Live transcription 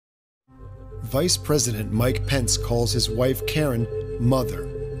Vice President Mike Pence calls his wife Karen Mother,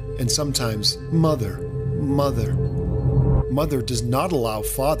 and sometimes Mother. Mother does not allow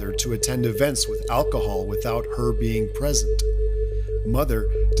Father to attend events with alcohol without her being present. Mother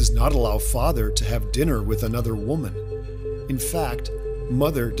does not allow Father to have dinner with another woman. In fact,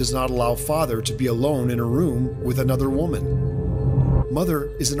 Mother does not allow Father to be alone in a room with another woman.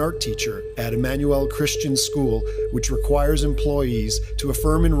 Mother is an art teacher at Emmanuel Christian School, which requires employees to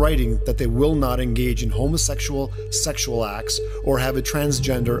affirm in writing that they will not engage in homosexual sexual acts or have a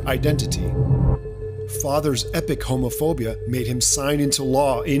transgender identity. Father's epic homophobia made him sign into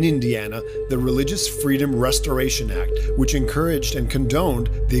law in Indiana the Religious Freedom Restoration Act, which encouraged and condoned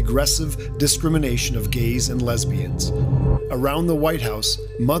the aggressive discrimination of gays and lesbians. Around the White House,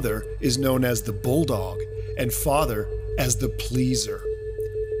 Mother is known as the Bulldog and Father as the Pleaser.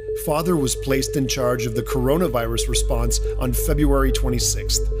 Father was placed in charge of the coronavirus response on February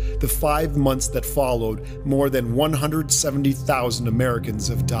 26th. The 5 months that followed, more than 170,000 Americans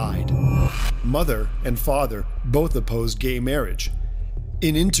have died. Mother and Father both oppose gay marriage.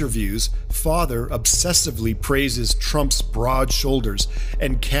 In interviews, Father obsessively praises Trump's broad shoulders,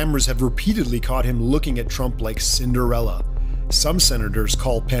 and cameras have repeatedly caught him looking at Trump like Cinderella. Some senators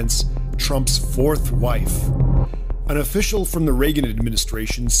call Pence Trump's fourth wife. An official from the Reagan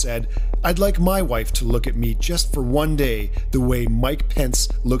administration said, "I'd like my wife to look at me just for one day the way Mike Pence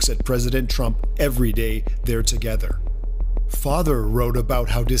looks at President Trump every day they're together." Father wrote about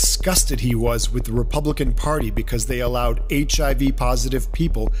how disgusted he was with the Republican Party because they allowed HIV-positive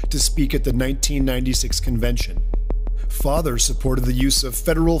people to speak at the 1996 convention. Father supported the use of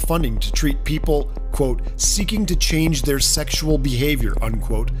federal funding to treat people, quote, seeking to change their sexual behavior,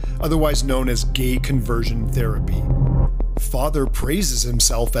 unquote, otherwise known as gay conversion therapy. Father praises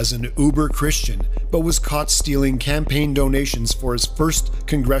himself as an uber Christian, but was caught stealing campaign donations for his first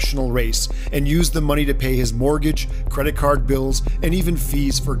congressional race and used the money to pay his mortgage, credit card bills, and even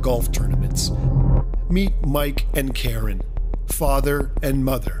fees for golf tournaments. Meet Mike and Karen, Father and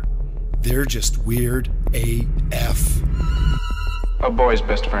Mother. They're just weird AF. A boy's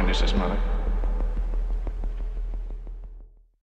best friend is his mother.